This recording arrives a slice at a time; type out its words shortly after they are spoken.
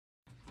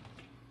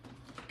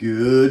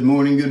Good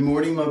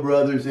morning, my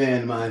brothers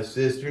and my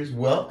sisters.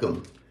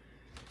 Welcome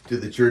to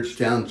the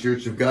Churchtown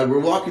Church of God. We're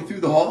walking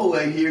through the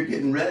hallway here,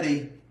 getting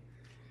ready.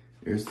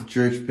 There's the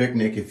church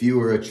picnic. If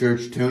you are a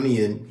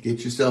Churchtonian,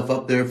 get yourself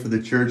up there for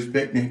the church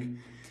picnic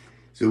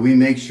so we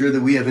make sure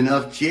that we have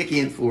enough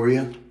chicken for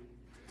you.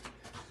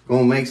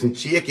 Gonna make some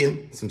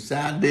chicken, some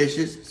side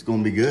dishes. It's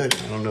gonna be good.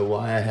 I don't know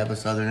why I have a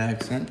southern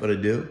accent, but I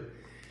do.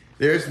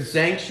 There's the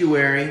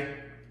sanctuary.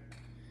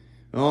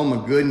 Oh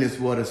my goodness,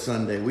 what a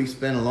Sunday. We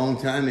spent a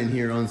long time in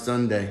here on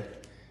Sunday.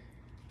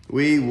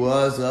 We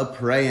was a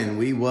praying.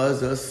 We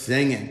was a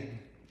singing.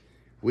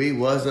 We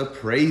was a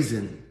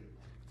praising.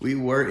 We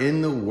were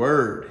in the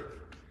Word.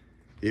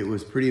 It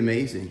was pretty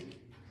amazing.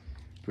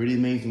 Pretty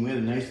amazing. We had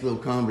a nice little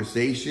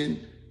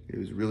conversation. It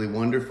was really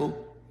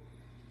wonderful.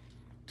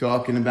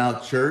 Talking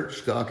about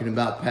church, talking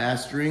about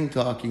pastoring,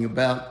 talking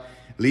about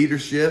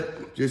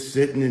leadership, just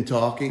sitting and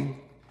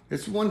talking.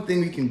 That's one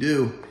thing we can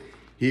do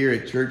here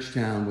at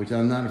Churchtown, which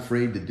I'm not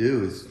afraid to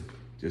do, is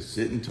just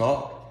sit and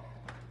talk.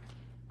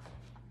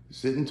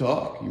 Sit and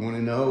talk. You want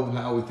to know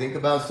how we think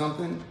about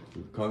something? The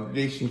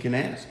congregation can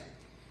ask.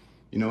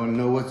 You want to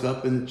know what's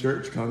up in the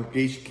church?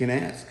 Congregation can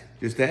ask.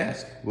 Just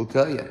ask. We'll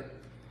tell you.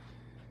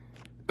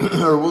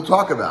 Or we'll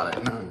talk about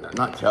it. No,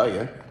 not tell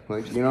you.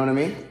 You know what I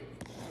mean?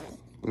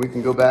 We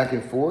can go back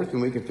and forth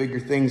and we can figure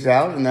things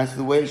out, and that's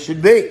the way it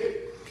should be.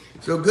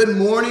 So good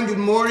morning, good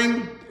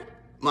morning.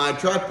 My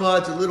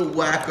tripod's a little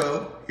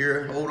wacko.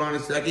 Here, hold on a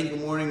second. Good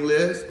morning,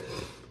 Liz.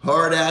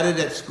 Hard at it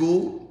at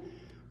school.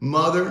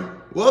 Mother,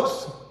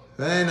 whoops,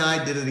 and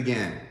I did it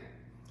again.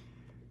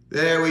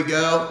 There we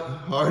go.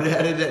 Hard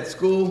at it at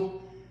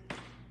school.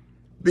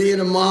 Being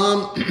a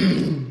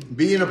mom,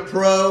 being a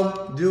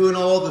pro, doing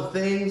all the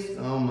things.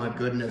 Oh my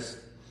goodness.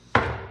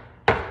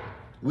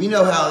 We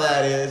know how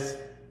that is.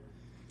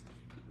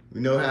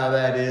 We know how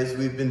that is.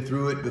 We've been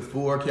through it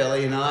before,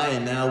 Kelly and I,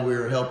 and now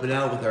we're helping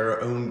out with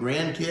our own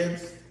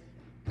grandkids.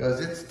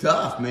 Because it's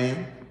tough,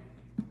 man.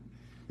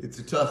 It's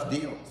a tough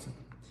deal.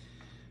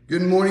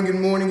 Good morning, good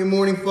morning, good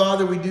morning,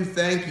 Father. We do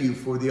thank you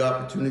for the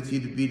opportunity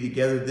to be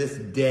together this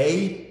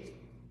day.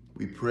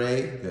 We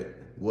pray that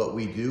what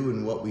we do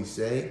and what we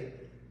say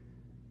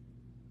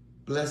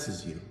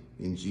blesses you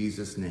in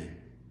Jesus' name.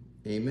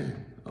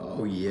 Amen.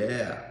 Oh,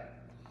 yeah.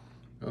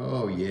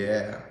 Oh,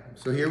 yeah.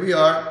 So here we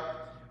are.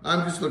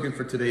 I'm just looking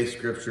for today's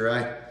scripture.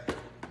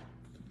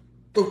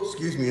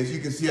 Excuse me. As you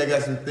can see, I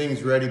got some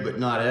things ready, but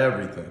not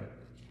everything.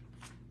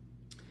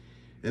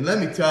 And let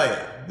me tell you,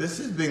 this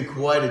has been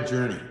quite a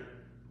journey.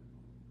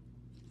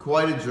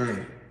 Quite a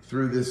journey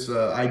through this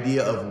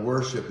idea of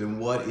worship and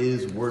what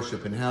is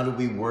worship and how do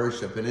we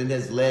worship. And it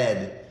has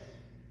led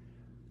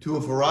to a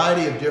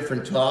variety of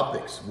different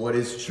topics. What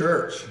is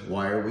church?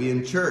 Why are we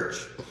in church?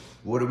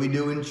 What do we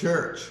do in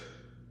church?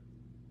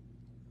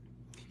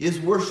 Is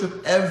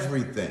worship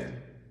everything?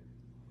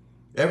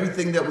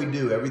 Everything that we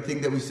do,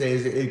 everything that we say,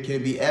 it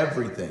can be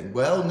everything.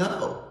 Well,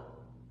 no.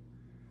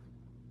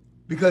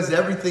 Because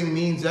everything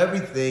means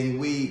everything,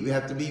 we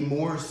have to be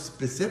more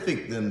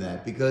specific than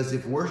that. Because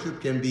if worship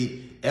can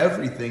be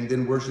everything,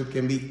 then worship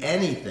can be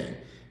anything.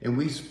 And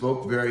we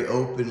spoke very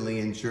openly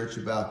in church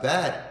about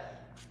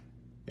that.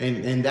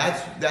 And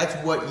that's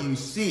what you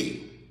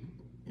see.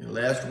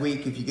 Last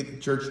week, if you get the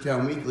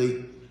Churchtown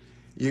Weekly,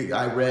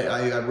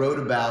 I wrote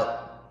about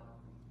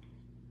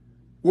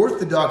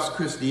Orthodox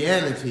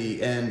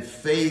Christianity and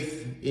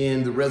faith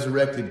in the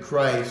resurrected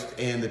Christ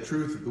and the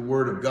truth of the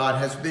Word of God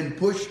has been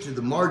pushed to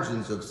the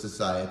margins of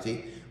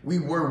society. We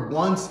were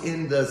once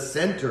in the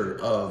center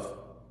of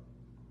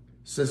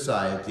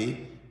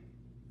society,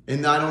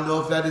 and I don't know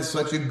if that is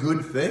such a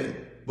good thing.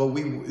 But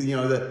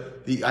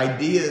the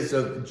ideas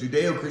of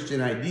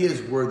Judeo-Christian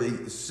ideas were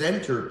the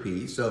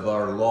centerpiece of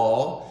our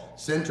law,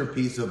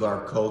 centerpiece of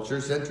our culture,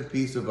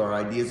 centerpiece of our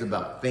ideas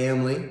about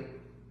family,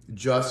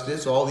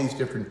 justice, all these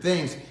different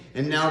things,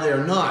 and now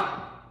they're not.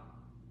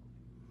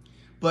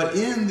 But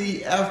in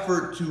the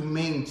effort to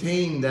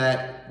maintain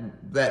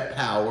that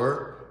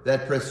power,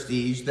 that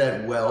prestige,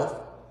 that wealth,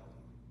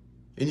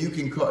 and you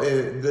can call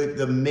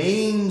the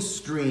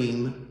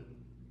mainstream,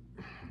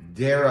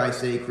 dare I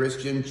say,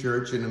 Christian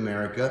church in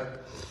America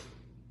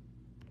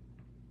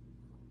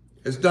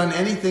has done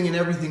anything and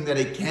everything that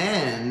it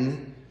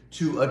can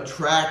to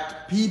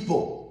attract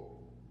people.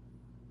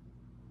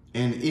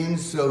 And in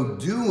so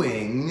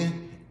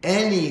doing,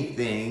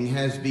 anything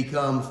has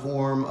become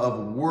form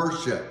of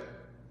worship.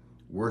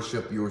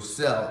 Worship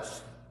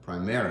yourself,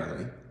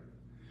 primarily.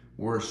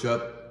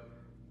 Worship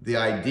the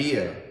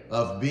idea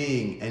of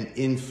being an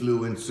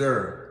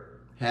influencer,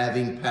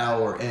 having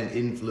power and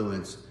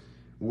influence.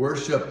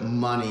 Worship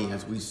money,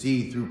 as we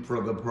see through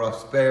the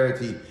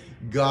prosperity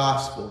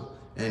gospel,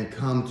 and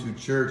come to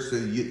church so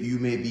you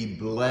may be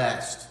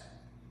blessed.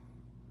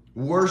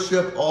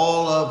 Worship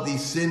all of the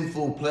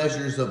sinful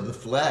pleasures of the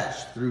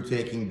flesh through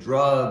taking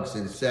drugs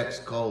and sex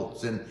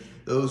cults and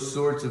those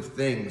sorts of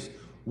things.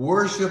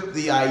 Worship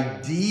the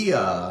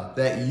idea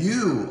that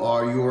you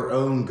are your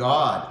own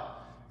God.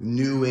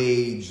 New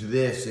Age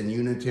this and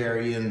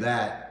Unitarian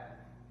that.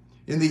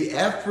 In the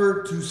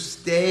effort to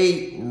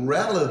stay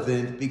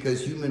relevant,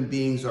 because human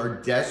beings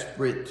are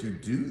desperate to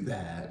do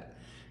that,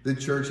 the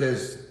church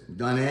has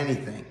done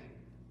anything.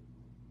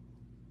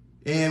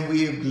 And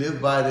we live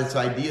by this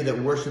idea that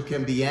worship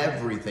can be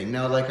everything.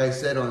 Now, like I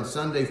said on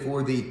Sunday,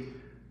 for the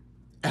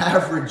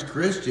average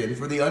Christian,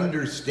 for the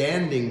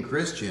understanding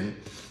Christian,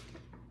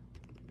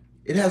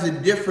 it has a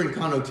different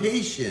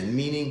connotation,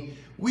 meaning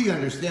we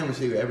understand, we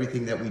say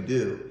everything that we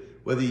do,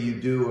 whether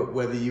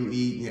you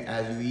eat,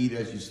 as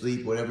you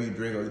sleep, whatever you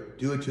drink, or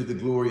do it to the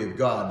glory of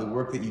God. The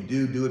work that you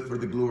do it for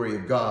the glory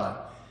of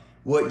God.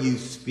 What you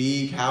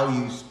speak, how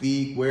you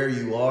speak, where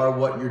you are,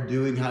 what you're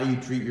doing, how you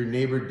treat your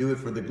neighbor, do it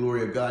for the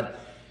glory of God.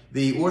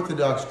 The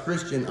Orthodox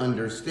Christian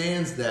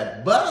understands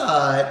that,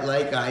 but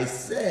like I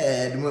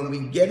said, when we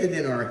get it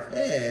in our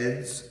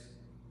heads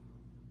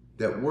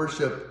that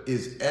worship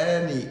is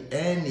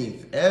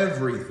everything,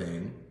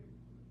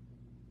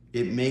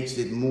 it makes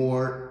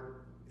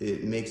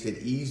it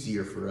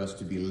easier for us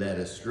to be led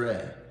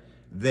astray.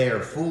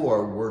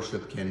 Therefore,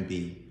 worship can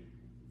be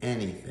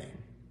anything.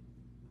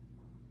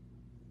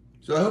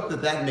 So I hope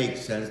that makes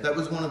sense. That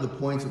was one of the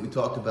points that we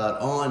talked about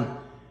on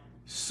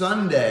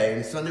Sunday.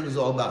 And Sunday was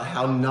all about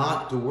how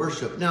not to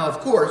worship. Now,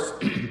 of course,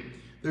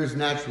 there's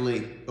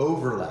naturally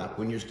overlap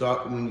when you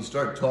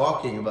start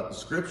talking about the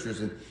scriptures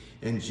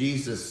and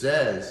Jesus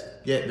says,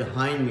 "Get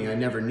behind me, I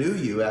never knew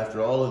you,"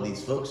 after all of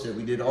these folks said,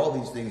 "We did all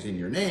these things in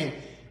your name."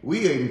 We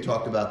even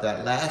talked about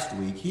that last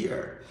week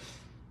here.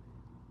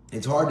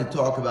 It's hard to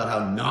talk about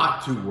how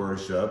not to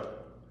worship,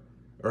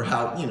 or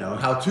how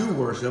to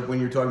worship when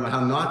you're talking about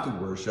how not to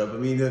worship. I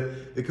mean,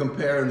 the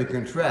compare and the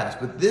contrast.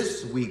 But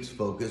this week's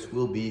focus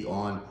will be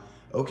on,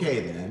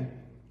 okay then,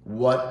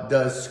 what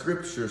does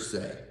Scripture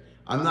say?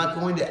 I'm not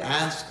going to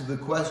ask the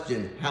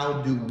question,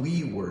 how do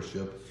we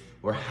worship,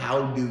 or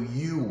how do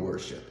you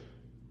worship?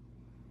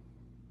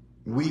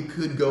 We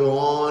could go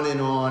on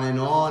and on and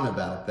on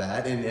about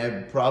that,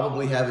 and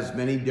probably have as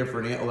many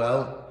different,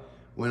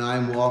 when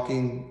I'm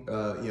walking,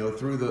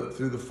 through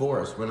the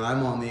forest, when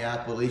I'm on the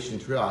Appalachian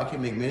Trail, I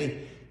can make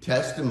many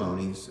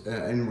testimonies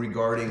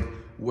regarding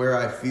where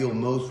I feel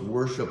most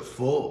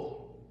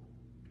worshipful,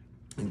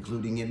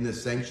 including in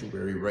this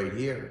sanctuary right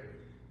here.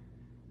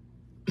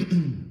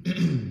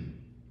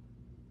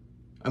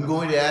 I'm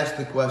going to ask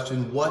the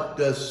question, what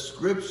does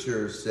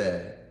Scripture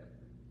say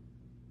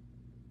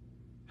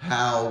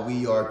how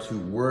we are to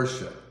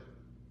worship?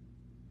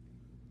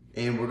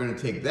 And we're going to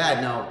take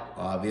that. Now,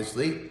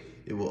 obviously,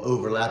 it will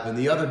overlap in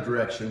the other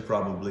direction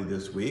probably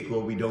this week.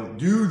 Well, we don't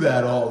do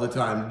that all the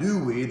time,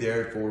 do we?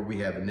 Therefore, we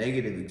have a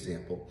negative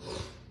example.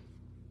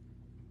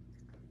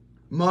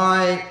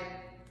 My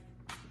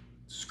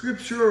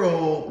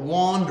scriptural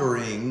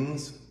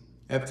wanderings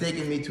have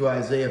taken me to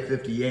Isaiah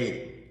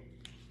 58,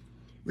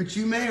 which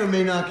you may or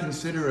may not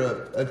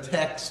consider a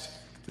text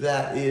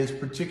that is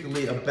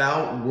particularly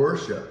about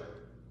worship.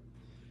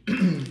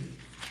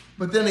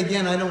 But then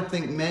again, I don't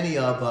think many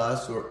of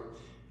us, or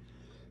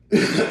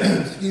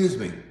excuse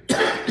me,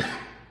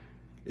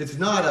 it's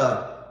not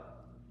a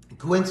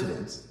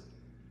coincidence.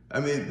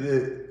 I mean,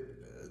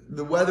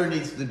 the weather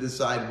needs to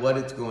decide what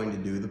it's going to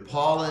do. The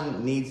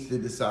pollen needs to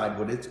decide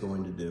what it's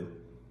going to do.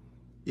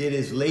 It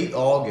is late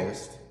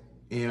August,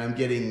 and I'm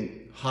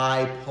getting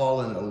high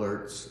pollen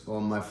alerts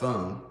on my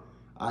phone.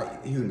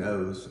 Who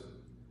knows?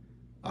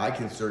 I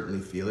can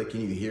certainly feel it.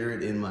 Can you hear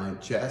it in my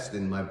chest,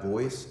 in my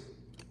voice?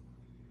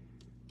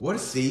 What a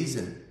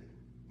season.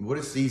 What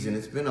a season.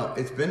 It's been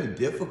a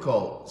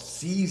difficult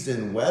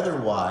season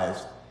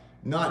weather-wise,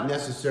 not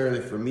necessarily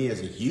for me as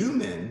a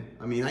human.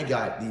 I mean, I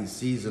got these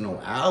seasonal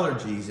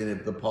allergies,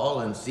 and the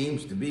pollen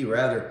seems to be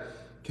rather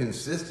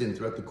consistent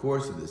throughout the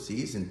course of the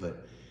season.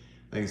 But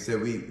like I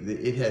said,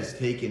 it has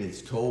taken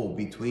its toll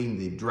between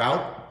the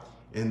drought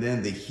and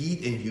then the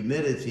heat and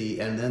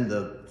humidity and then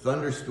the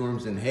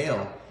thunderstorms and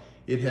hail.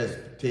 It has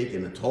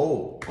taken a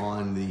toll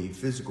on the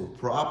physical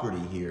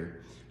property here.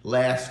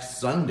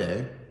 Last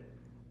Sunday,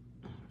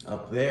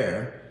 up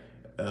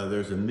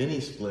there's a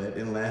mini split,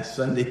 and last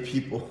Sunday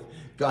people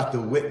got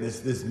to witness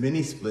this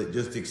mini split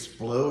just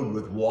explode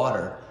with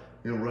water,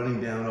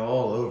 running down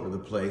all over the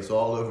place,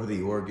 all over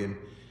the organ.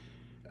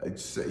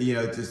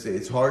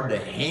 It's hard to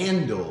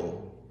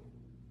handle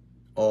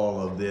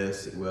all of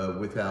this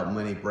without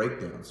many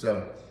breakdowns.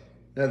 So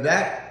now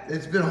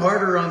it's been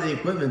harder on the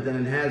equipment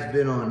than it has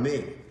been on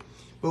me.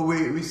 But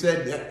we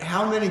said,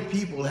 how many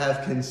people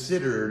have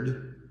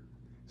considered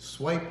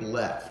swipe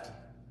left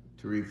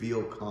to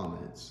reveal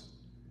comments?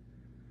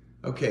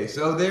 Okay,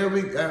 so there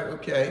we go.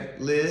 Okay,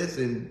 Liz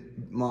and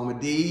Mama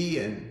D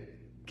and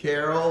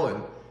Carol,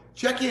 and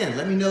check in.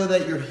 Let me know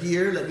that you're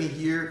here. Let me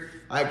hear.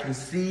 I can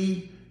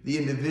see the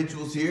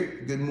individuals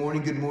here. Good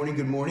morning, good morning,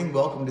 good morning.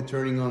 Welcome to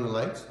Turning on the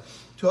Lights.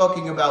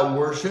 Talking about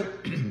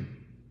worship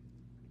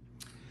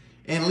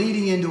and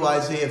leading into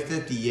Isaiah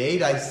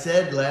 58. I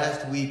said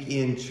last week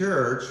in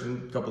church, a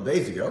couple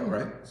days ago,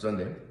 right?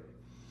 Sunday.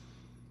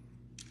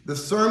 The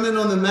Sermon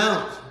on the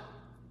Mount.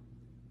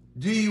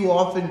 Do you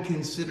often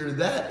consider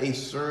that a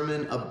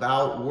sermon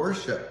about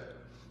worship?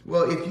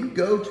 Well, if you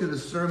go to the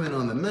Sermon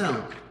on the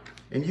Mount,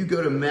 and you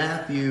go to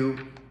Matthew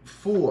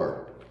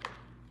 4.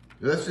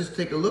 Let's just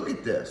take a look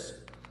at this.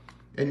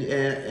 And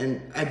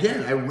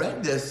again, I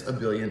read this a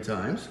billion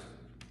times.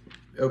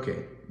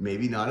 Okay,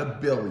 maybe not a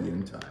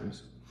billion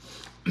times.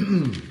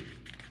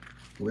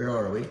 Where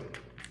are we?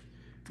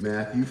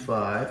 Matthew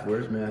 5.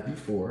 Where's Matthew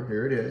 4?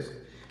 Here it is.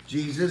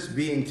 Jesus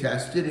being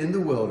tested in the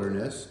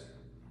wilderness.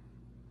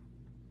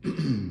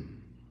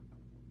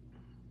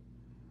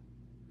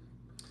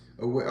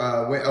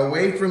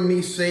 Away from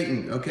me,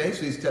 Satan. Okay,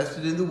 so he's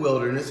tested in the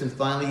wilderness, and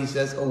finally he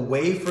says,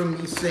 away from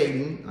me,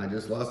 Satan. I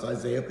just lost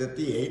Isaiah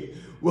 58.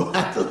 We'll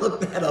have to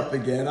look that up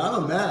again.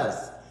 I'm a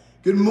mess.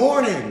 Good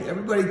morning.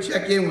 Everybody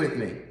check in with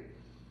me.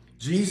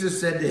 Jesus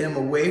said to him,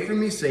 away from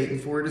me, Satan,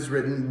 for it is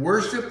written,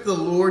 worship the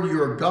Lord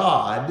your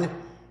God.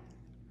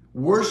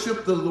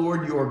 Worship the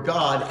Lord your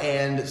God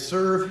and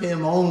serve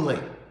him only.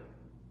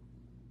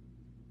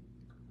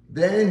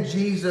 Then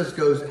Jesus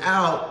goes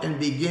out and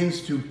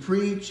begins to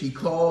preach. He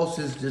calls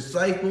his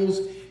disciples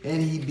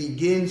and he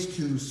begins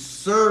to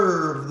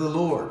serve the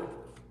Lord.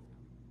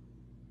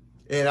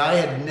 And I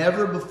had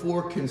never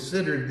before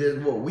considered this,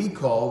 what we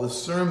call the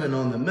Sermon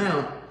on the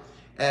Mount,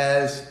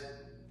 as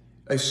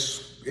a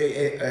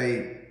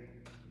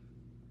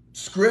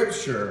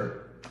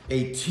scripture,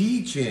 a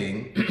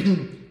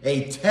teaching,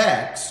 a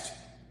text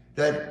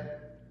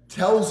that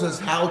tells us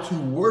how to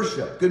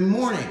worship. Good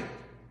morning.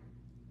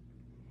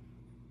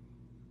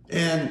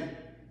 And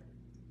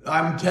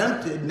I'm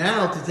tempted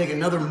now to take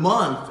another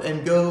month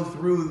and go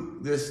through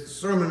this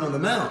Sermon on the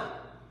Mount.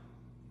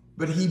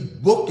 But he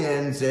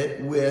bookends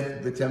it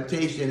with the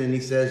temptation, and he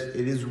says,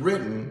 it is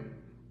written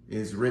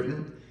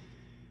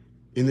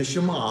in the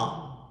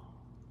Shema,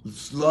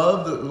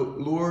 love the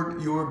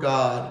Lord your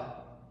God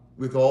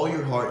with all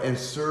your heart and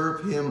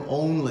serve him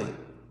only.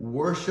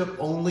 Worship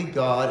only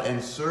God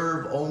and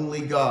serve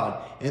only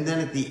God. And then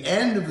at the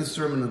end of the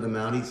Sermon on the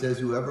Mount, he says,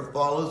 whoever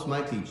follows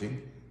my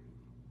teaching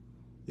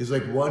is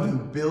like one who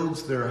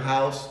builds their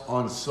house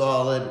on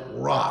solid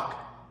rock.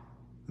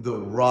 The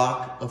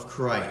rock of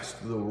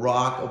Christ, the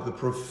rock of the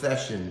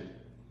profession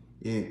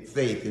in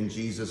faith in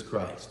Jesus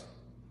Christ.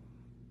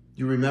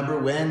 You remember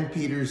when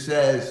Peter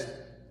says,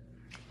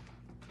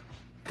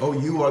 oh,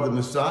 you are the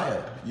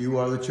Messiah. You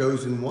are the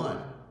chosen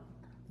one.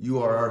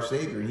 You are our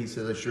Savior. And he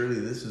says, surely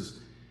this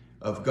is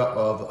of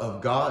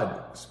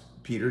God,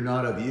 Peter,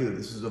 not of you.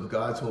 This is of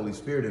God's Holy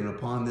Spirit. And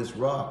upon this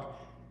rock,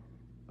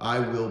 I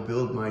will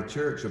build my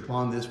church,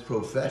 upon this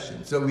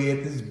profession. So we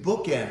have these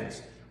bookends.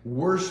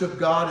 Worship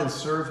God and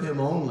serve him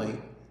only.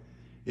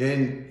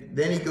 And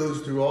then he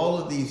goes through all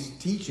of these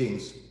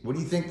teachings. What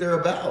do you think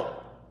they're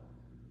about?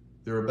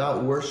 They're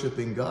about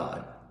worshiping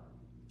God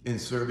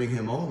and serving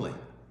him only.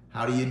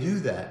 How do you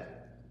do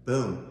that?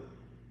 Boom.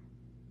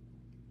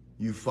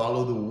 You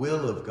follow the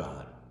will of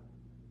God.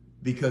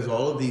 Because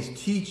all of these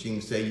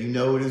teachings say, you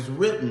know it is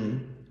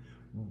written,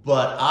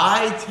 but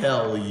I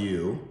tell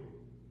you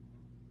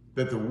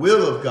that the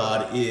will of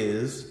God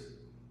is...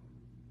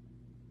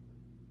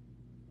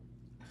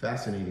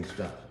 Fascinating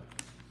stuff.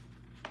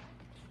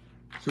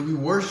 So we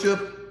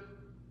worship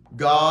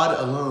God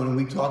alone, and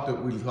we talked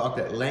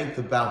at length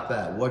about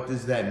that. What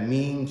does that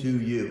mean to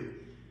you?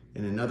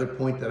 And another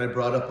point that I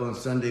brought up on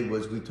Sunday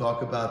was we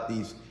talk about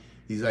these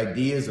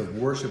ideas of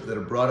worship that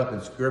are brought up in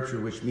Scripture,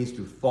 which means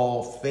to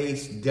fall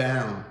face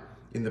down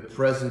in the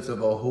presence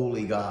of a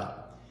holy God.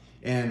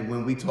 And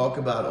when we talk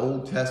about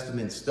Old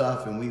Testament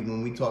stuff, and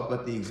when we talk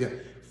about the example,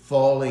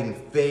 falling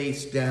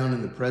face down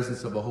in the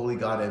presence of a holy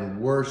God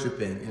and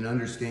worshiping and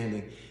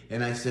understanding.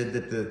 And I said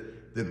that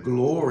the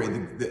glory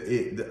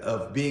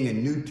of being a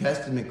New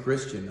Testament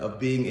Christian, of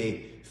being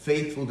a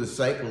faithful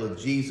disciple of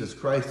Jesus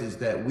Christ, is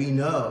that we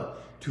know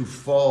to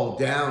fall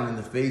down in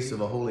the face of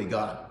a holy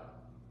God.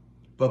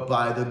 But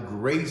by the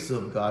grace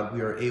of God,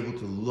 we are able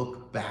to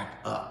look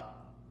back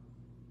up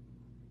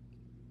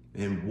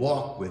and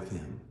walk with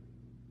him,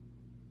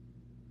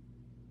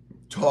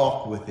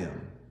 talk with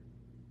him,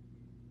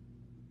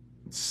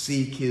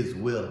 seek his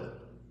will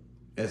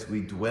as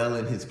we dwell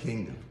in his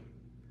kingdom.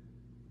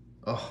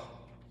 Oh,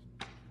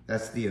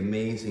 that's the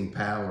amazing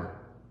power.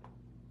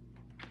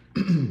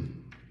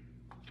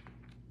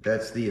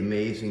 That's the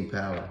amazing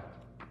power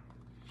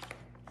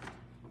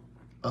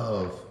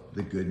of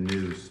the good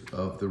news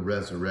of the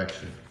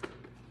resurrection.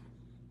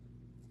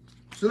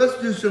 So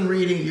let's do some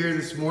reading here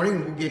this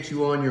morning. We'll get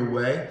you on your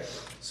way.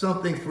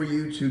 Something for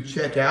you to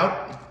check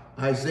out.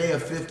 Isaiah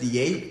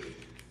 58.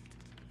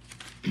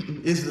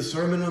 Is the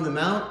Sermon on the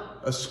Mount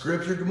a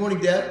scripture? Good morning,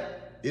 Deb.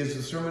 Is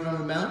the Sermon on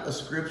the Mount a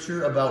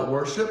scripture about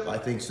worship? I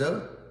think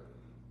so.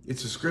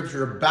 It's a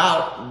scripture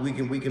about, we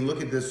can look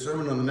at this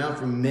Sermon on the Mount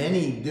from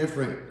many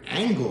different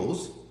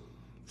angles,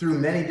 through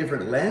many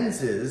different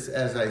lenses,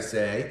 as I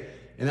say,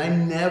 and I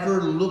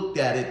never looked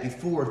at it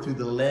before through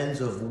the lens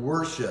of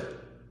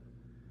worship.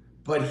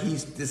 But he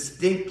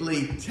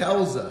distinctly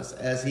tells us,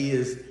 as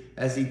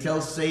he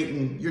tells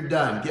Satan, you're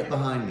done, get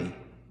behind me.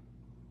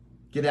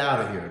 Get out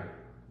of here.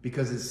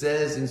 Because it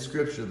says in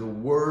Scripture, the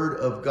Word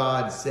of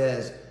God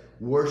says,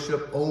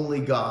 worship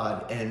only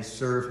God and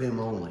serve him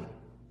only.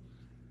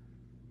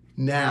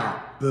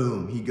 Now,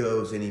 boom, he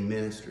goes and he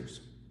ministers.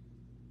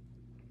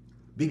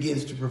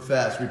 Begins to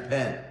profess,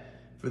 repent,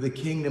 for the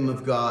kingdom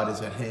of God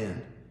is at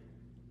hand.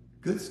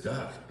 Good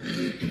stuff.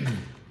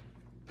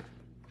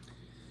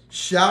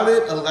 Shout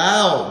it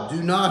aloud.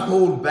 Do not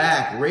hold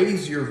back.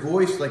 Raise your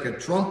voice like a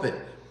trumpet.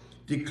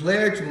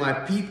 Declare to my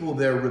people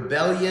their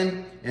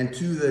rebellion and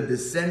to the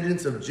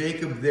descendants of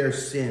Jacob their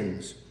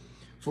sins.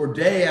 For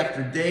day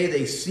after day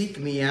they seek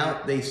me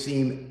out. They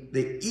seem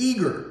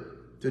eager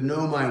to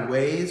know my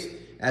ways,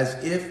 as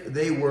if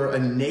they were a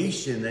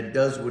nation that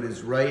does what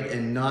is right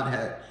and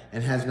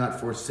has not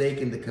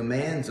forsaken the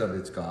commands of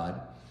its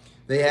God.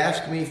 They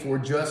ask me for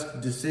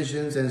just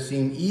decisions and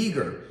seem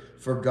eager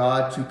for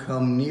God to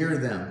come near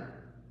them.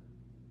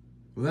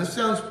 Well, that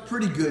sounds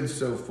pretty good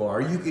so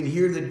far. You can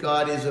hear that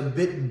God is a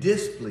bit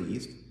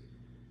displeased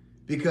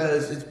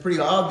because it's pretty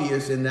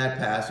obvious in that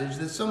passage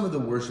that some of the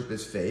worship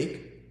is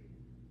fake.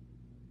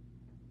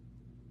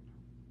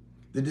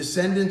 The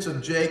descendants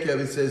of Jacob,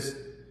 it says,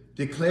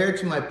 declare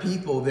to my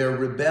people their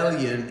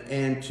rebellion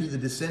and to the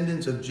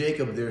descendants of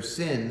Jacob their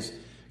sins.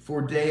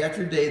 For day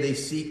after day they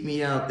seek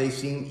me out. They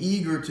seem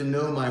eager to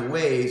know my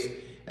ways,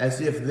 as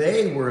if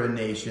they were a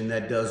nation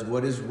that does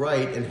what is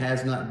right and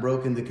has not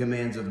broken the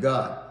commands of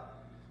God.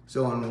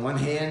 So on the one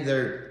hand,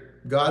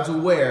 God's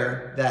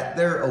aware that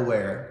they're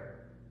aware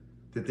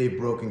that they've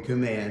broken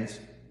commands,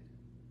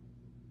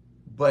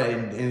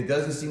 and it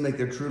doesn't seem like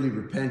they're truly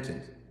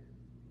repentant.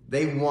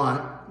 They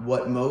want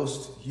what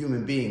most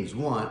human beings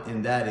want,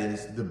 and that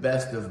is the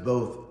best of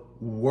both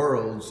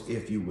worlds,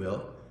 if you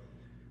will.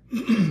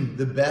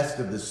 The best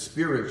of the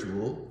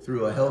spiritual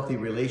through a healthy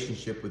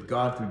relationship with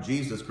God through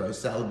Jesus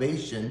Christ.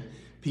 Salvation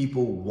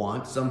people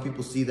want. Some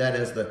people see that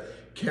as the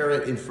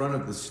carrot in front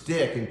of the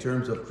stick in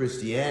terms of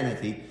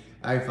Christianity.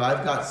 If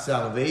I've got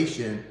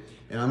salvation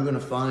and I'm going to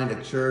find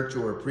a church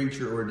or a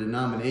preacher or a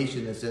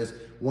denomination that says,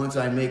 once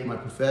I make my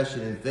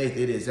profession in faith,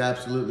 it is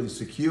absolutely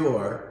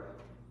secure,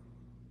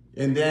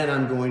 and then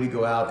I'm going to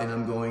go out and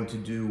I'm going to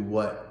do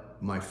what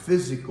my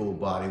physical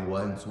body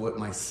wants, what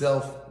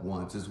myself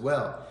wants as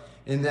well.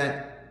 And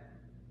that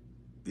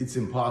it's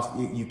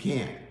impossible. You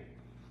can't.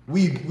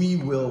 We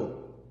will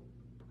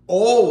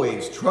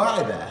always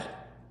try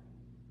that,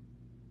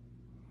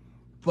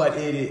 but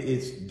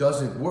it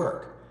doesn't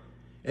work.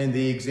 And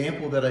the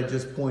example that I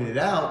just pointed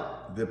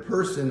out, the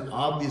person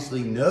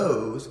obviously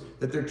knows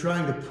that they're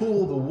trying to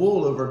pull the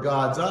wool over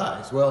God's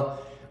eyes.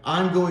 Well,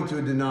 I'm going to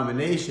a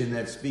denomination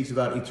that speaks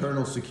about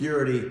eternal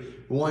security.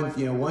 Once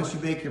you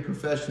make your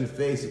profession of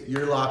faith,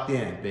 you're locked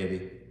in,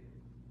 baby.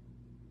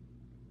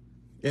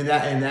 And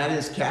that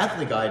is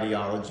Catholic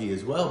ideology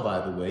as well, by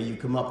the way. You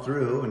come up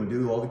through and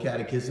do all the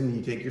catechism, and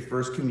you take your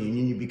first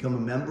communion, you become a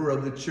member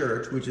of the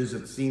church, which is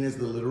seen as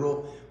the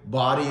literal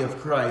body of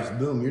Christ.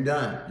 Boom, you're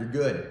done. You're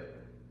good.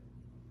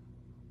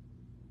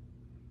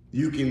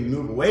 You can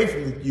move away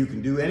from it. You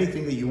can do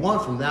anything that you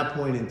want from that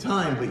point in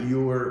time, but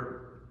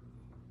your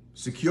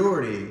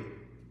security,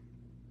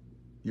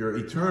 your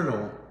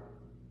eternal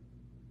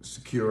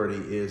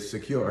security is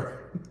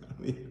secure.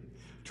 I mean,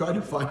 try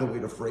to find a way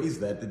to phrase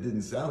that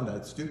didn't sound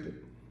that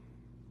stupid.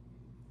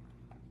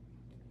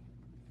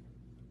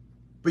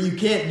 But you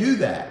can't do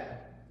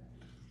that.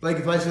 Like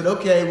if I said,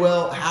 okay,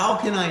 well, how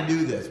can I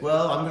do this?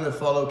 Well, I'm going to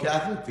follow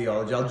Catholic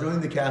theology. I'll join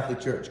the Catholic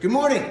Church. Good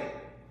morning.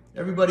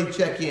 Everybody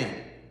check in.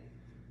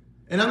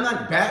 And I'm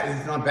not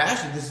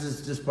bashing. This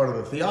is just part of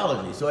the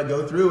theology. So I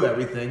go through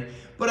everything.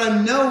 But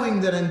I'm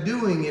knowing that I'm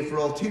doing it for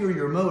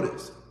ulterior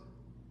motives.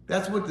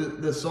 That's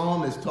what the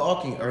psalm is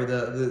talking, or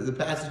the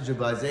passage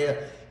of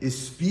Isaiah is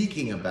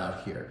speaking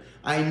about here.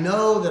 I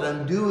know that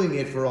I'm doing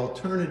it for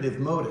alternative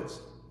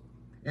motives.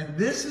 And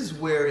this is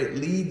where it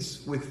leads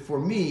for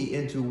me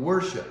into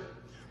worship.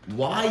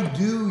 Why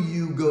do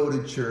you go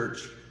to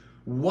church?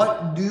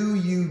 What do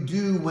you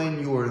do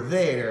when you're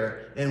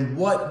there? And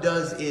what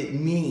does it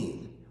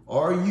mean?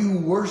 Are you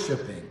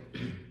worshiping?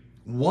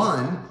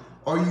 One,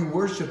 are you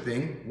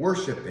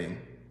worshiping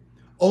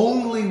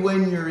only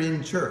when you're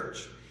in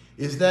church?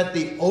 Is that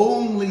the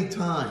only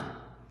time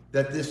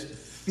that this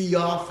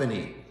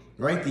theophany,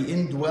 right, the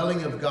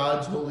indwelling of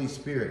God's Holy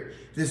Spirit,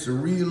 this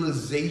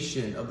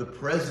realization of the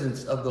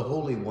presence of the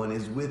Holy One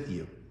is with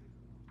you?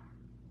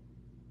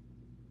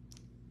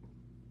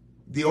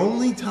 The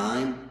only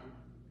time?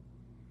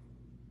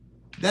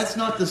 That's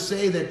not to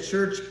say that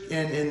church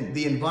and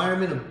the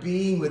environment of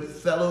being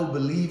with fellow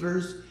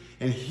believers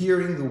and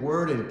hearing the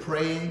word and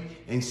praying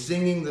and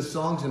singing the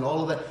songs and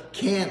all of that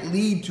can't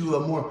lead to a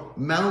more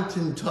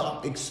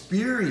mountaintop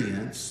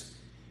experience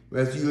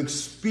as you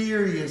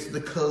experience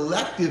the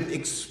collective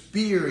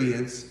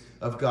experience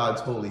of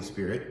God's Holy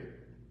Spirit.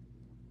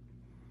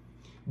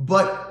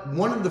 But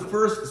one of the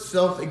first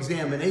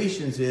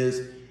self-examinations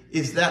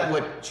is that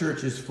what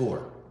church is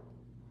for?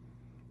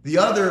 The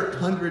other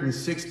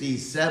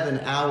 167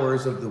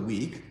 hours of the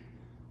week,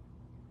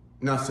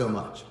 not so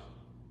much.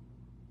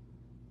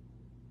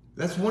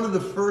 That's one of the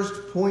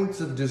first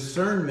points of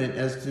discernment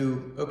as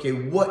to, okay,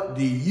 what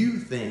do you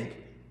think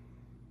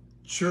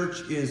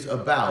church is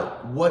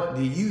about? What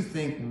do you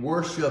think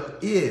worship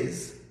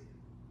is?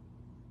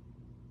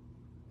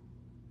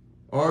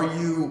 Are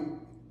you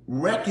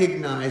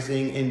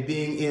recognizing and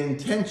being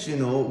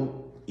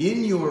intentional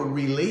in your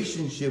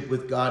relationship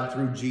with God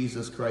through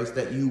Jesus Christ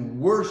that you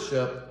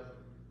worship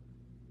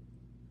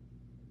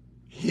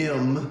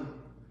Him?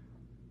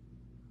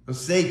 I'll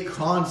say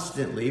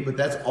constantly, but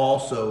that's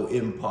also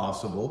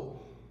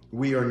impossible.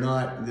 We are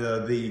not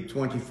the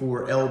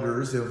 24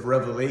 elders of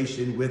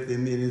Revelation with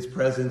Him in His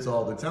presence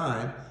all the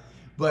time.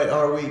 But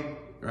are we,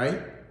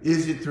 right?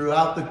 Is it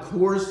throughout the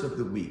course of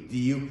the week? Do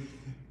you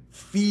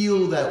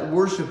feel that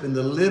worship in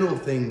the little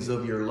things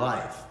of your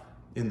life,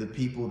 in the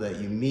people that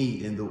you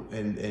meet,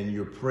 and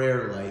your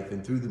prayer life,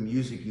 and through the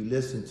music you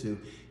listen to,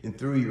 and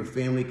through your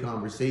family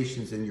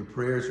conversations and your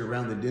prayers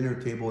around the dinner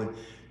table? And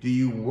do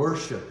you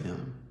worship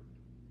Him?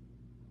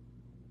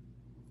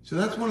 So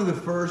that's one of the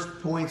first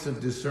points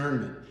of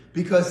discernment.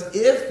 Because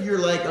if you're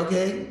like,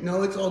 okay,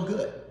 no, it's all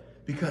good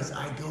because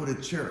I go to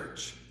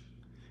church.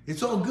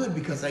 It's all good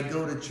because I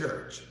go to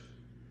church.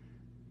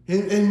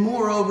 And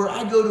moreover,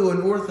 I go to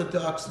an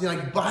Orthodox,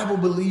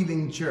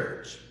 Bible-believing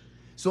church.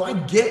 So I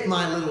get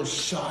my little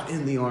shot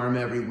in the arm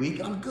every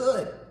week. I'm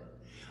good.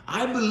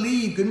 I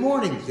believe, good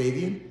morning,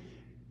 Xavier.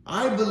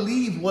 I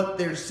believe what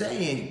they're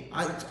saying.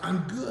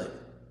 I'm good.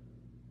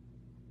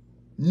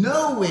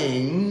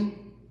 Knowing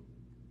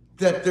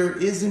that there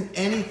isn't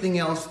anything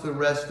else the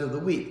rest of the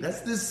week.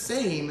 That's the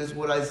same as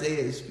what Isaiah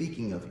is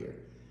speaking of here.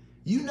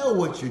 You know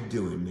what you're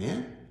doing,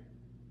 man.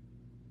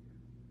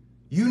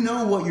 You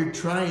know what you're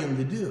trying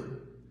to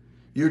do.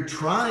 You're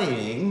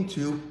trying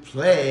to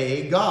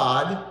play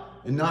God,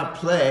 and not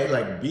play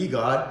like be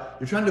God.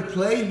 You're trying to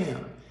play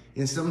Him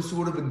in some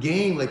sort of a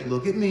game, like,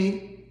 look at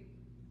me.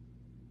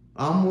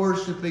 I'm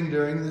worshiping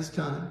during this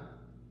time.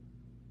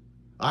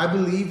 I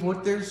believe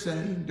what they're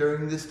saying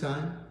during this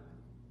time.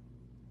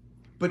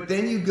 But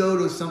then you go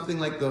to something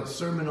like the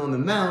Sermon on the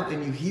Mount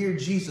and you hear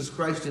Jesus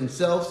Christ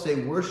Himself say,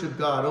 worship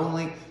God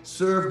only,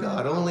 serve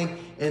God only,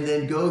 and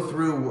then go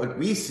through what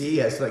we see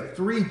as like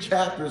 4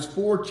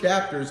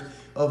 chapters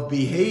of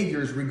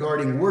behaviors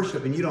regarding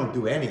worship, and you don't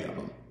do any of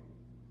them.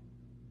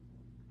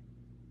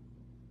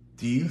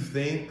 Do you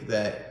think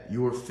that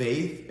your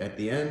faith at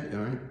the end,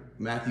 all right,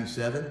 Matthew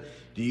 7,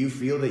 do you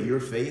feel that your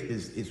faith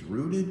is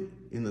rooted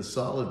in the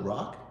solid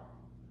rock?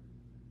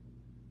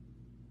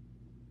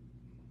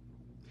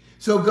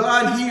 So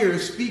God here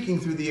is speaking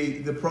through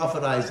the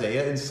prophet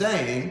Isaiah and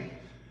saying,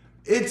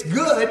 it's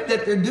good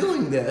that they're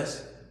doing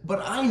this,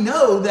 but I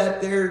know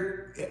that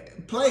they're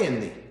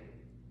playing me.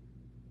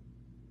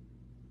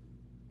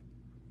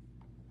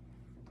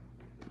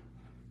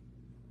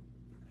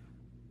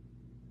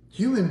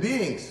 Human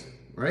beings,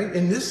 right?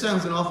 And this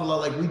sounds an awful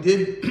lot like we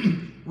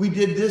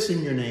did this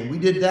in your name. We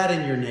did that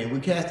in your name.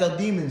 We cast out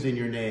demons in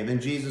your name.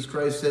 And Jesus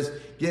Christ says,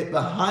 get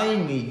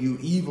behind me, you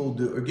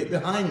evildoer. Get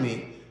behind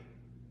me.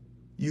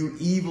 You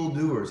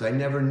evildoers, I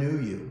never knew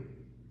you.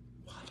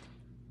 What?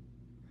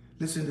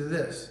 Listen to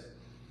this.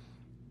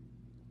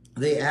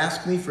 They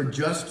ask me for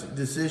just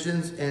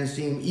decisions and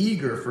seem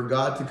eager for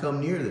God to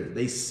come near them.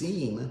 They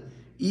seem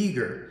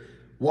eager.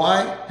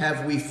 Why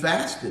have we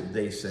fasted,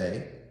 they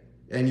say,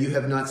 and you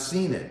have not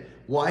seen it?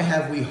 Why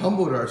have we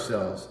humbled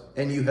ourselves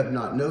and you have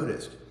not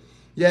noticed?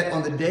 Yet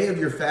on the day of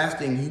your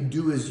fasting, you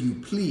do as you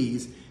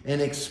please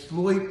and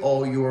exploit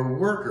all your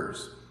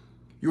workers.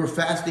 Your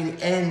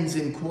fasting ends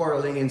in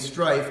quarreling and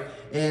strife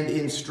and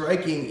in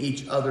striking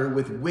each other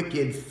with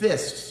wicked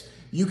fists.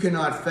 You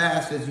cannot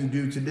fast as you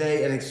do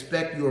today and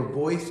expect your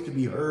voice to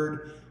be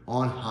heard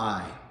on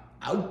high.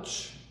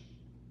 Ouch.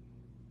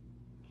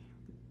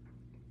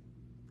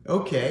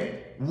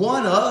 Okay,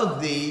 one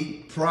of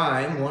the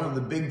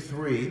big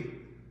 3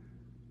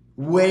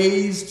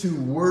 ways to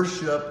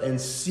worship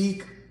and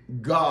seek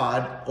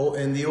God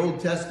in the Old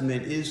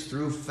Testament is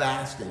through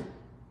fasting.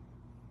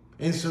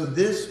 And so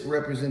this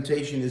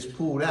representation is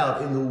pulled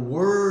out in the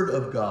Word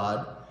of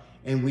God,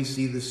 and we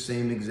see the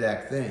same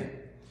exact thing.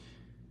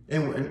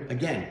 And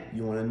again,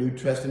 you want a New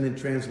Testament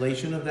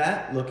translation of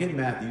that? Look at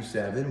Matthew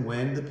 7,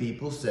 when the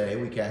people say,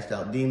 we cast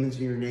out demons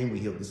in your name, we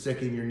healed the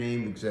sick in your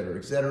name, etc.,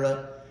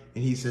 etc.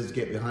 And He says,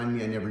 get behind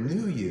me, I never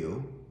knew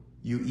you,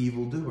 you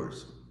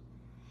evildoers.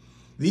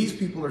 These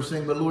people are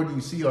saying, but Lord,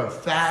 you see our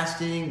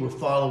fasting, we're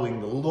following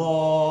the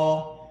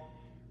law,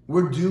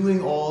 we're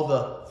doing all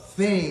the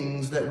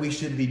things that we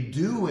should be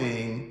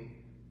doing,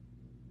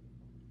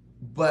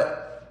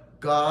 but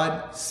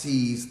God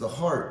sees the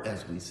heart,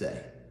 as we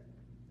say.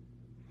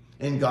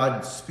 And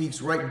God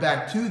speaks right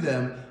back to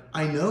them,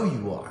 I know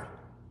you are.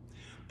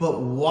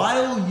 But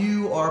while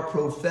you are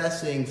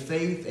professing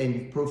faith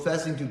and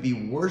professing to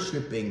be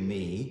worshiping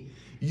me,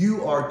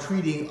 you are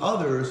treating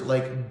others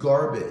like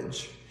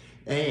garbage.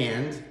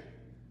 And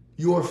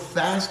your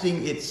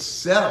fasting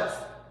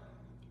itself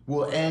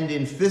will end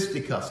in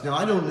fisticuffs. Now,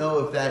 I don't know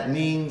if that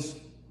means,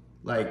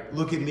 like,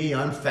 look at me,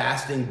 I'm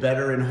fasting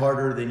better and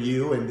harder than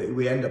you, and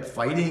we end up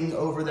fighting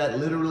over that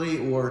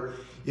literally, or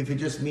if it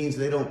just means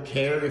they don't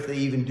care if they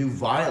even do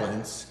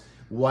violence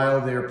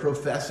while they're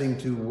professing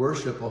to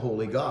worship a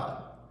holy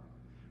God.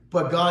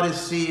 But God is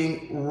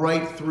seeing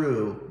right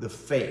through the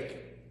fake.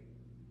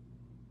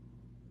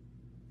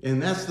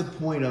 And that's the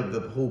point of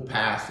the whole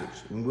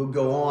passage. And we'll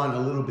go on a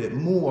little bit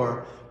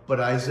more, but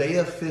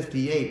Isaiah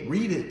 58,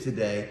 read it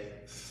today,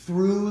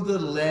 through the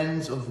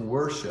lens of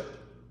worship.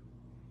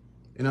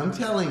 And I'm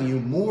telling you,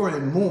 more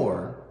and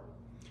more,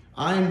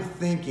 I'm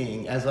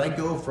thinking as I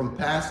go from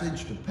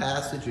passage to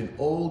passage and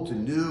old to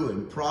new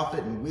and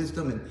prophet and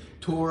wisdom and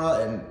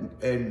Torah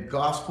and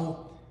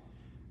gospel,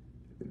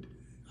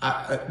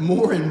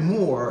 more and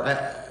more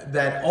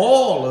that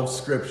all of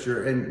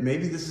Scripture, and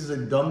maybe this is a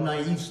dumb,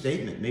 naive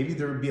statement. Maybe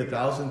there would be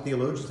 1,000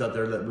 theologians out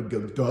there that would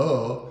go,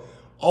 duh.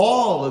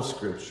 All of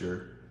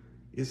Scripture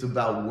is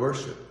about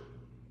worship.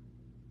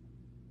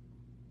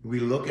 We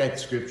look at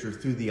Scripture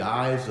through the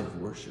eyes of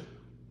worship.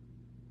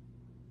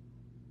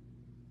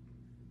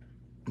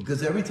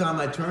 Because every time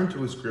I turn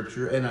to a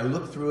Scripture and I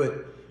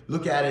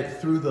look at it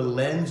through the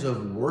lens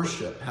of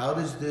worship, how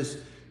does this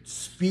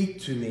speak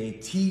to me,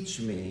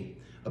 teach me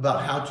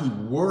about how to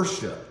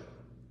worship?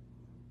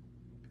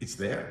 It's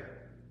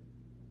there.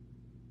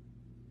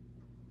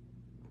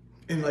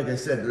 And like I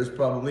said, there's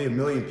probably 1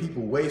 million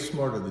people way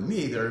smarter than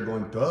me that are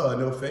going, duh,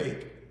 no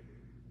fake.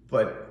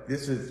 But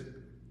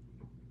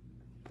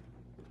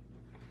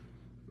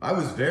I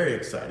was very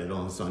excited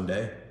on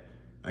Sunday.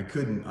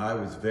 I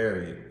was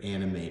very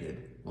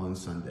animated on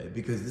Sunday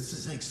because this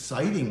is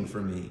exciting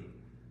for me.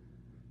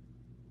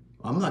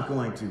 I'm not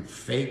going to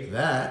fake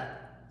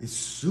that. It's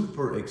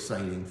super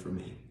exciting for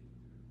me.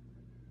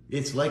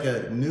 It's like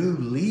a new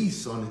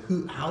lease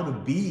on how to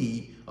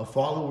be a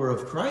follower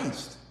of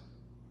Christ.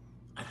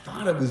 I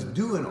thought I was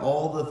doing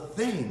all the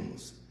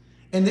things.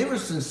 And they were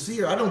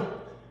sincere.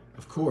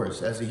 Of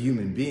course, as a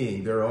human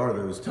being, there are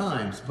those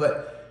times.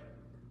 But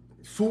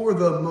for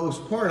the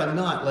most part, I'm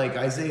not like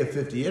Isaiah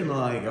 58. I'm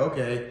not like,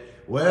 okay,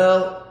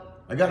 well,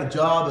 I got a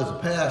job as a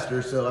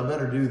pastor, so I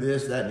better do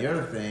this, that, and the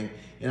other thing.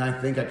 And I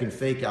think I can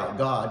fake out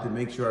God to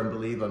make sure I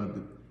believe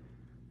I'm...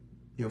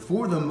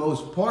 for the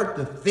most part,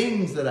 the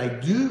things that I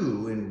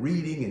do in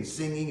reading and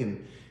singing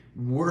and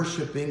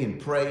worshiping and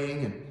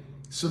praying and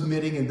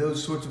submitting and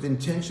those sorts of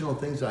intentional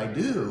things I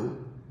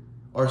do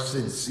are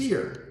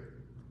sincere.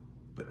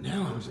 But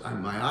now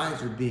my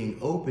eyes are being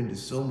opened to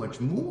so much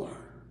more.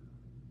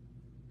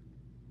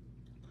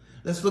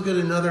 Let's look at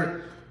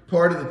another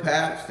part of the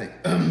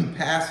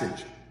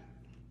passage.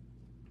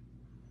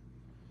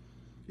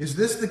 Is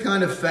this the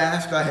kind of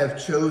fast I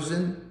have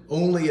chosen,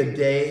 only a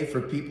day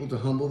for people to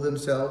humble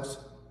themselves?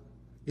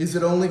 Is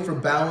it only for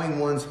bowing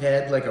one's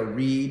head like a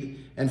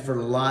reed and for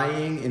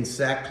lying in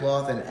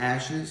sackcloth and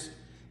ashes?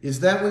 Is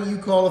that what you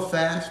call a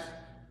fast,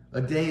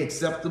 a day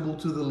acceptable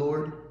to the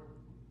Lord?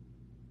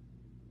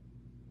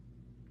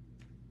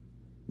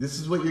 This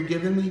is what you're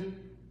giving me?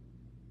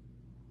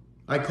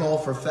 I call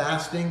for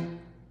fasting.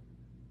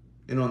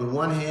 And on the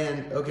one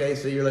hand, okay,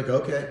 so you're like,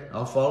 okay,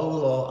 I'll follow the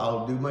law.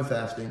 I'll do my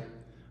fasting.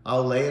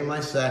 I'll lay in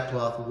my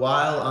sackcloth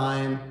while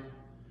I'm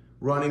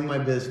running my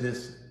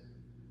business.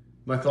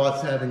 My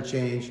thoughts haven't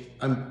changed.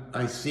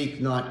 I seek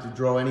not to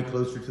draw any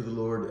closer to the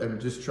Lord. I'm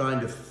just trying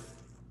to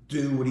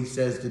do what he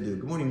says to do.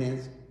 Good morning,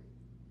 Nance.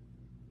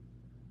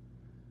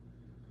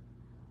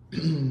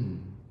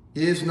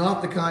 It is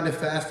not the kind of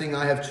fasting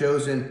I have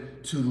chosen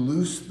to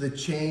loose the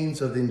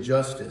chains of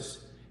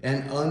injustice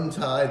and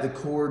untie the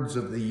cords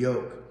of the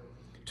yoke,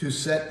 to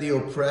set the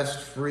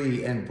oppressed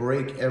free and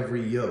break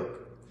every yoke.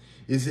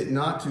 Is it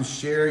not to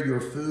share your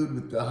food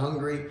with the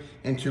hungry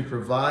and to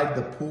provide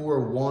the poor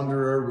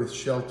wanderer with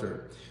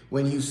shelter?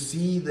 When you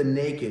see the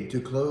naked,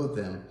 to clothe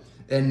them,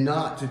 and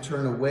not to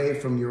turn away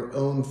from your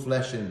own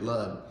flesh and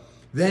blood.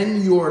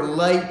 Then your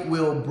light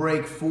will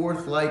break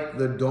forth like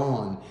the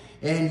dawn,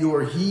 and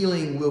your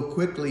healing will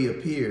quickly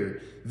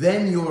appear.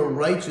 Then your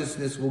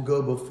righteousness will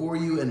go before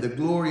you, and the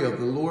glory of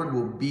the Lord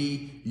will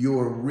be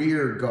your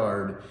rear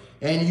guard.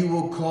 And you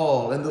will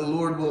call, and the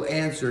Lord will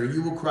answer.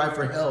 You will cry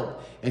for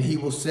help, and he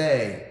will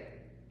say,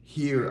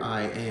 here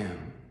I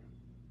am.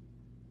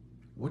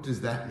 What does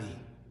that mean?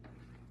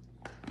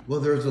 Well,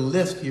 there's a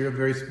list here of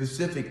very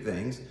specific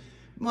things.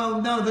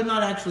 Well, no, they're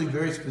not actually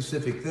very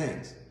specific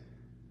things.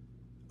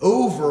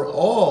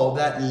 Overall,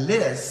 that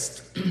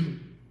list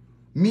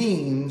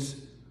means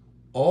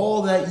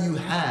all that you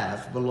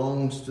have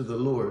belongs to the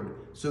Lord,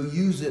 so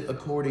use it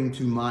according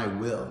to my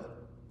will.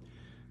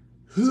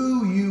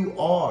 Who you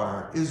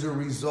are is a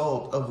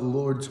result of the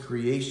Lord's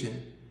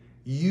creation.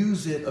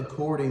 Use it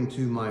according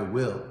to my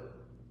will.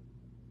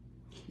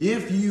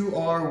 If you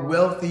are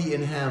wealthy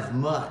and have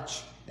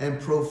much and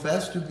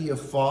profess to be a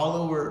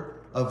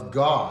follower of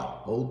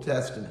God, Old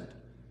Testament,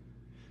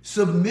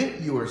 submit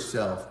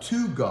yourself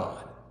to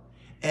God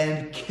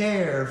and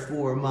care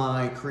for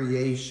my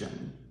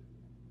creation.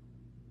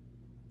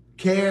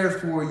 Care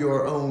for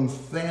your own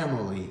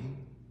family.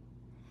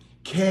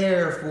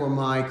 Care for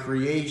my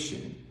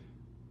creation.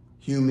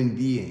 Human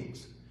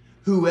beings,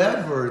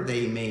 whoever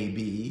they may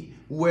be,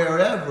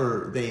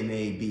 wherever they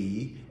may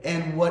be,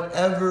 and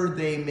whatever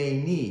they may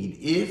need.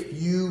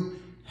 If you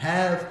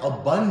have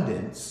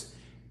abundance,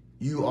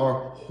 you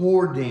are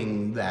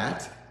hoarding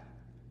that,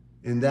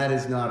 and that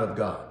is not of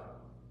God.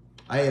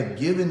 I have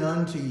given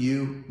unto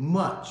you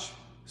much,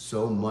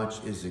 so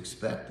much is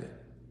expected.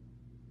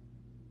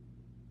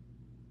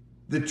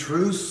 The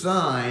true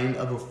sign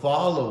of a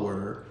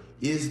follower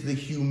is the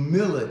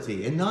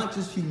humility, and not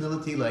just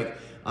humility like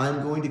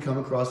I'm going to come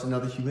across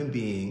another human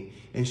being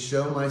and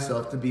show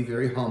myself to be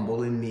very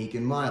humble and meek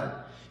and mild.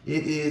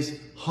 It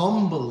is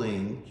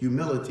humbling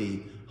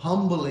humility,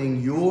 humbling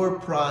your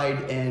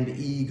pride and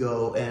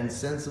ego and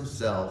sense of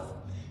self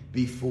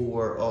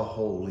before a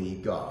holy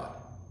God,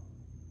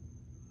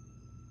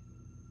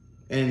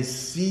 and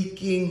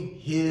seeking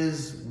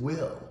his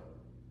will.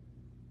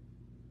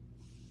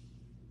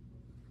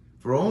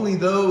 For only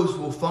those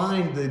will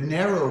find the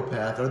narrow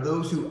path are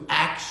those who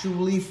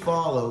actually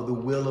follow the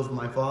will of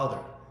my Father.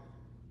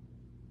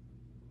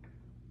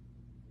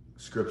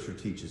 Scripture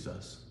teaches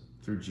us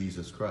through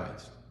Jesus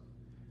Christ.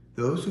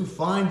 Those who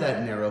find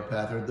that narrow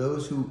path are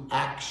those who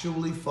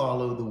actually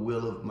follow the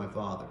will of my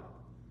Father.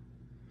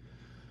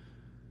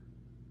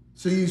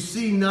 So you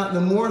see, not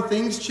the more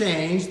things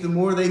change, the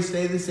more they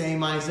stay the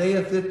same.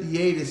 Isaiah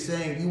 58 is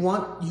saying, you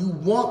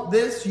want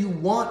this, you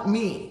want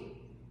me.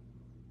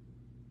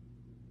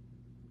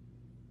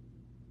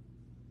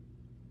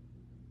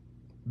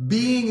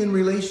 Being in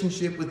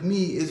relationship with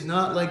me is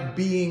not like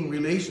being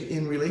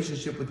in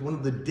relationship with one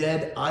of the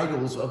dead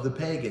idols of the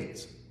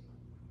pagans.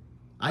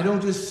 I don't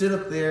just sit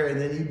up there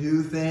and then you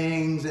do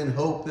things and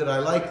hope that I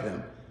like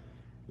them.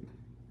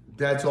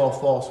 That's all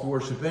false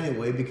worship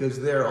anyway, because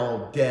they're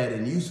all dead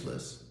and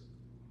useless.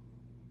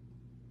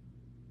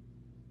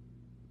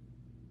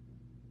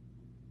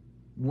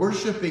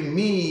 Worshiping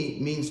me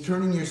means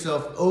turning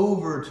yourself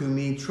over to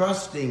me,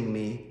 trusting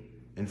me,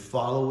 and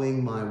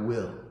following my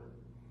will.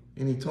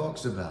 And he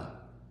talks about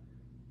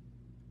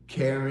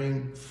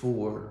caring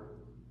for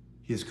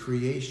his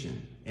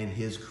creation and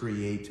his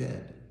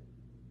created.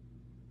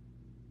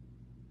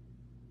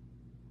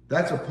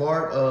 That's a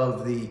part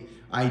of the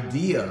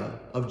idea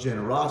of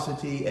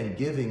generosity and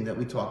giving that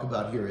we talk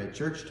about here at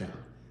Churchtown.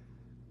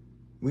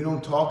 We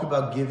don't talk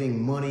about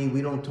giving money.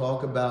 We don't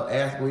talk about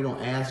we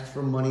don't ask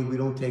for money. We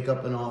don't take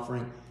up an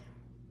offering.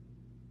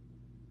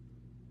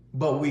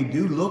 But we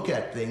do look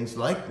at things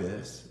like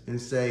this and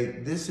say,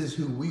 this is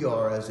who we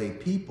are as a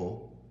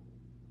people.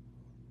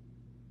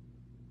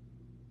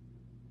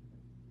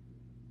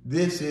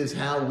 This is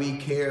how we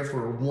care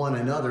for one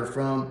another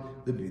from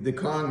the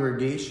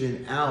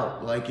congregation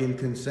out, like in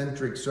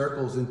concentric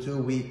circles, until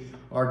we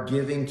are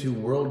giving to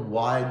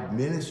worldwide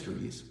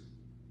ministries.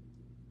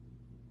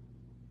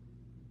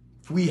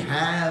 If we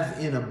have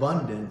in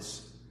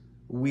abundance,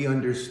 we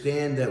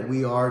understand that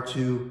we are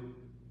to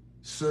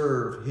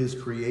serve his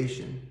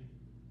creation.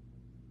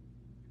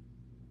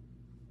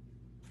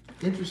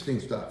 Interesting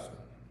stuff.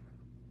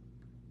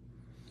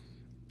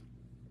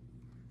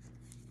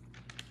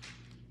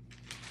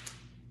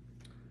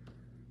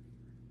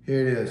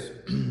 Here it is.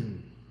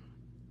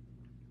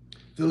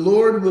 The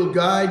Lord will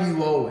guide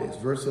you always.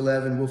 Verse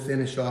 11, we'll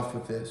finish off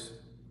with this.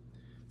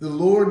 The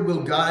Lord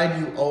will guide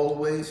you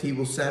always. He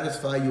will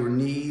satisfy your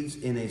needs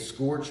in a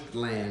scorched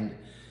land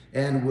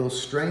and will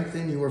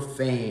strengthen your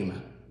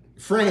frame,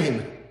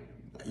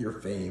 not your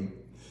fame.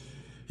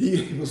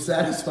 He will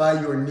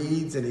satisfy your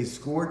needs in a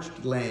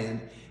scorched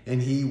land,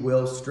 and he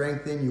will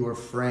strengthen your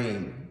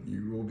frame.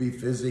 You will be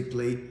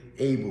physically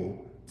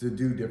able to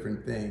do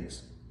different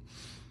things.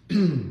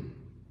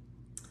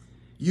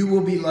 You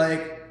will be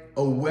like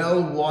a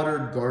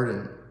well-watered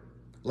garden,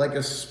 like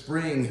a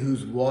spring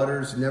whose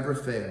waters never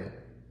fail.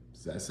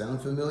 Does that sound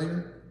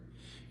familiar?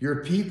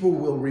 Your people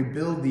will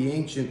rebuild the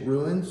ancient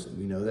ruins.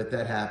 We know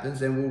that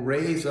happens, and will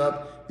raise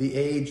up the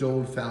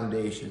age-old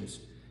foundations.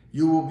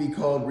 You will be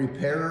called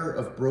repairer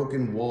of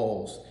broken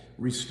walls,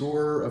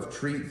 restorer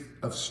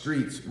of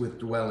streets with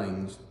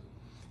dwellings.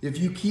 If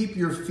you keep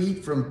your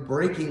feet from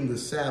breaking the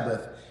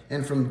Sabbath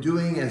and from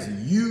doing as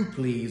you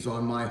please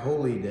on my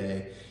holy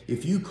day,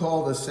 if you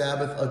call the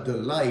Sabbath a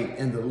delight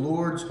and the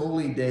Lord's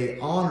holy day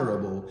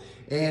honorable,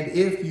 and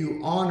if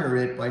you honor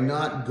it by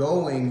not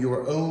going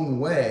your own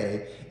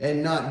way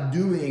and not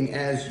doing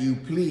as you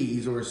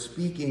please or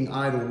speaking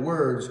idle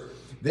words,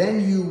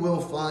 then you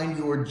will find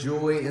your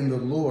joy in the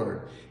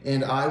Lord,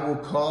 and I will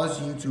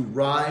cause you to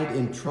ride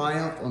in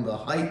triumph on the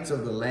heights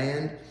of the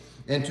land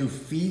and to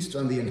feast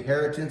on the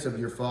inheritance of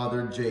your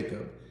father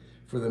Jacob.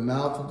 For the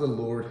mouth of the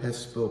Lord has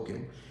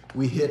spoken.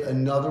 We hit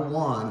another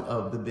one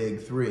of the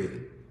big three,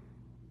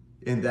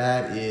 and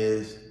that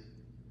is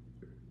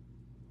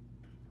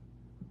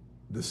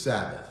the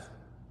Sabbath.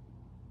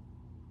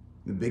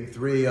 The big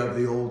three of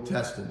the Old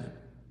Testament.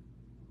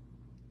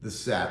 The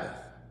Sabbath.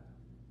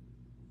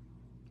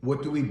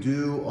 What do we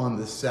do on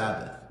the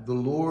Sabbath? The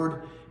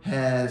Lord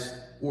has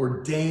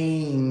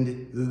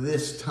ordained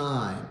this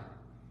time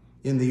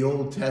in the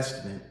Old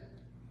Testament,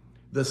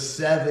 the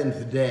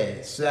seventh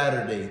day,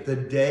 Saturday, the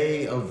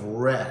day of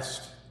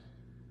rest.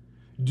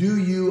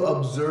 Do you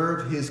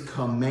observe his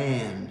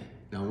command?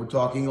 Now we're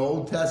talking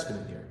Old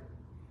Testament here.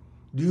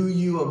 Do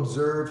you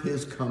observe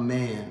his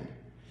command?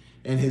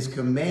 And his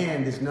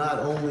command is not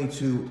only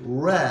to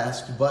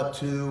rest, but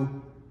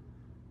to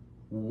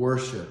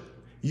worship.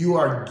 You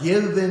are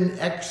given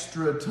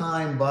extra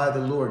time by the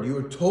Lord. You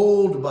are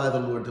told by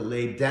the Lord to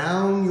lay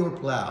down your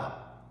plow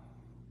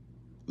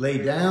Lay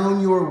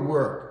down your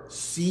work,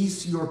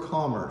 cease your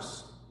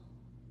commerce,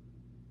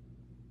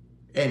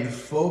 and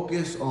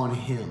focus on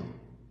Him.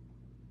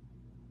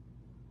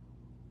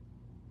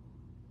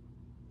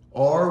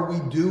 Are we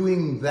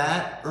doing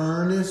that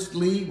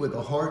earnestly with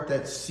a heart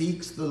that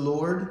seeks the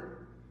Lord?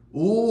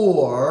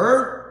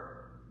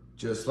 Or,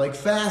 just like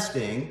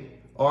fasting,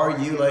 are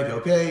you like,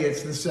 okay,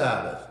 it's the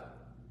Sabbath?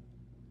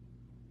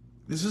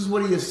 This is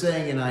what he is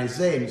saying in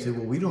Isaiah. And you say,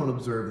 well, we don't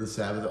observe the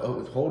Sabbath.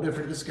 Oh, it's a whole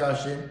different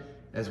discussion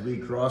as we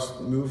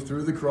move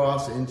through the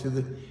cross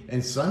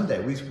and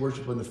Sunday. We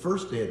worship on the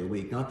first day of the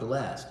week, not the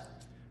last.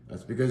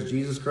 That's because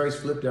Jesus Christ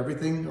flipped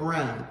everything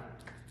around.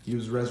 He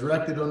was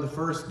resurrected on the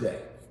first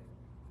day.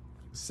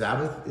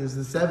 Sabbath is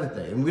the seventh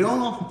day. And we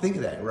don't often think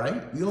of that,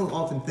 right? We don't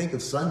often think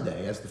of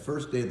Sunday as the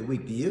first day of the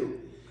week. Do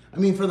you? I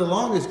mean, for the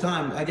longest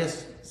time, I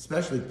guess,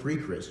 especially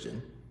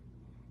pre-Christian,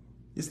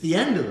 it's the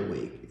end of the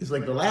week. It's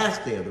like the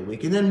last day of the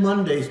week. And then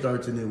Monday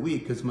starts a new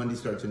week because Monday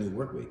starts a new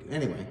work week.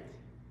 Anyway,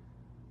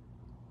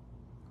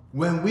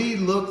 when we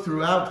look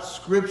throughout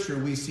Scripture,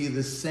 we see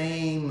the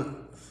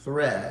same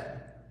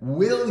thread.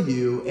 Will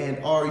you,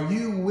 and are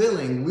you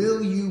willing,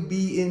 will you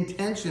be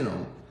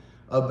intentional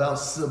about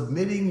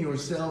submitting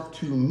yourself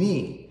to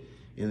me?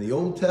 In the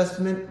Old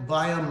Testament,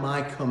 via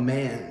my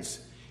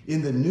commands.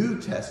 In the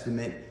New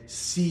Testament,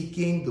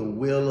 seeking the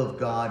will of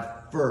God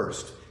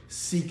first.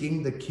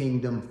 Seeking the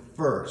kingdom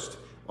first.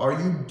 Are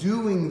you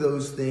doing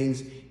those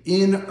things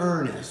in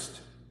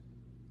earnest?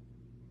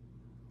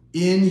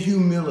 In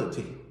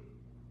humility?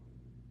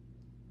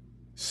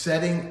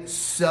 Setting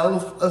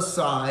self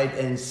aside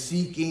and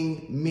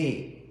seeking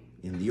me.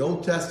 In the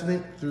Old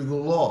Testament, through the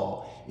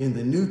law. In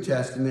the New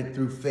Testament,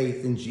 through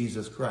faith in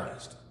Jesus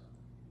Christ.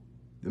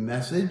 The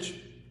message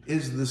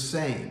is the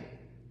same.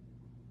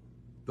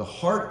 The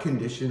heart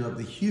condition of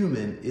the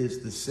human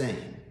is the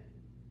same.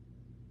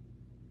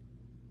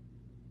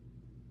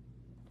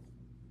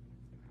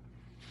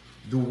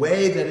 The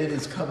way that it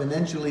is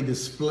covenantally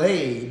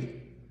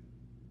displayed,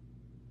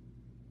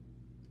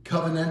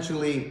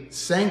 covenantally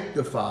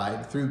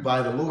sanctified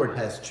by the Lord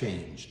has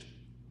changed.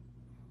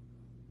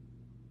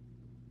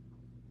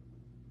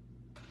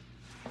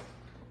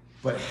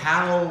 But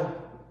how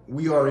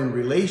we are in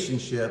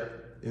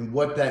relationship and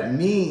what that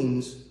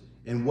means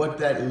and what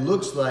that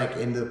looks like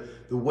and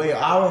the way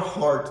our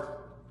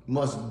heart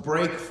must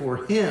break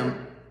for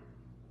Him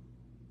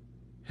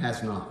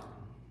has not.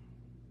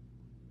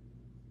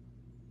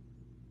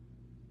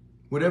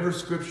 Whatever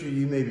scripture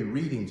you may be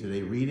reading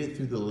today, read it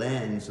through the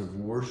lens of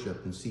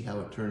worship and see how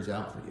it turns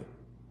out for you.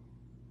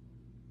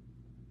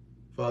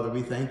 Father,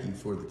 we thank you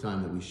for the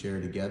time that we share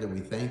together.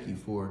 We thank you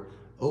for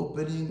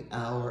opening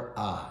our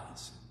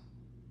eyes.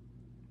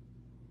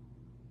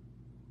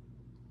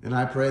 And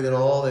I pray that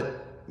all that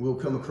will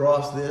come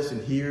across this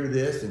and hear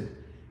this and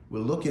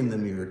will look in the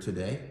mirror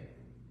today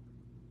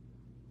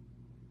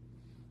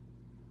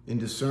and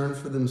discern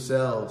for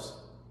themselves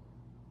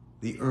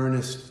the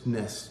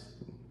earnestness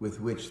with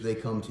which they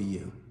come to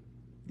you,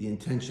 the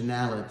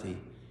intentionality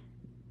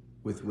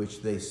with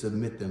which they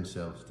submit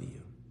themselves to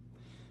you.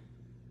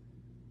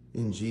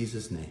 In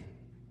Jesus' name,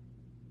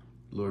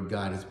 Lord,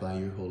 guide us by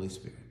your Holy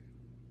Spirit.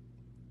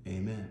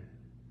 Amen.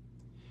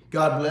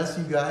 God bless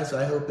you guys.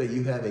 I hope that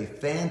you have a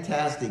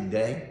fantastic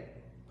day.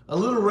 A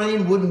little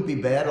rain wouldn't be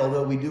bad,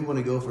 although we do want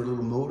to go for a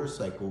little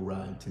motorcycle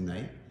ride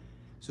tonight.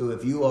 So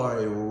if you are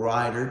a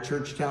rider,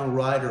 Churchtown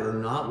rider or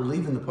not, we're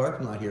leaving the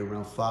parking lot here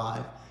around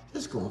 5.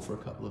 Just going for a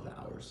couple of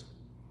hours.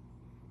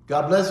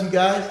 God bless you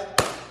guys.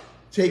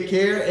 Take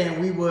care,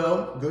 and we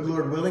will, good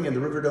Lord willing, and the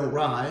river don't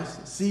rise,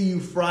 see you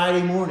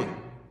Friday morning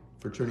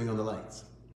for Turning on the Lights.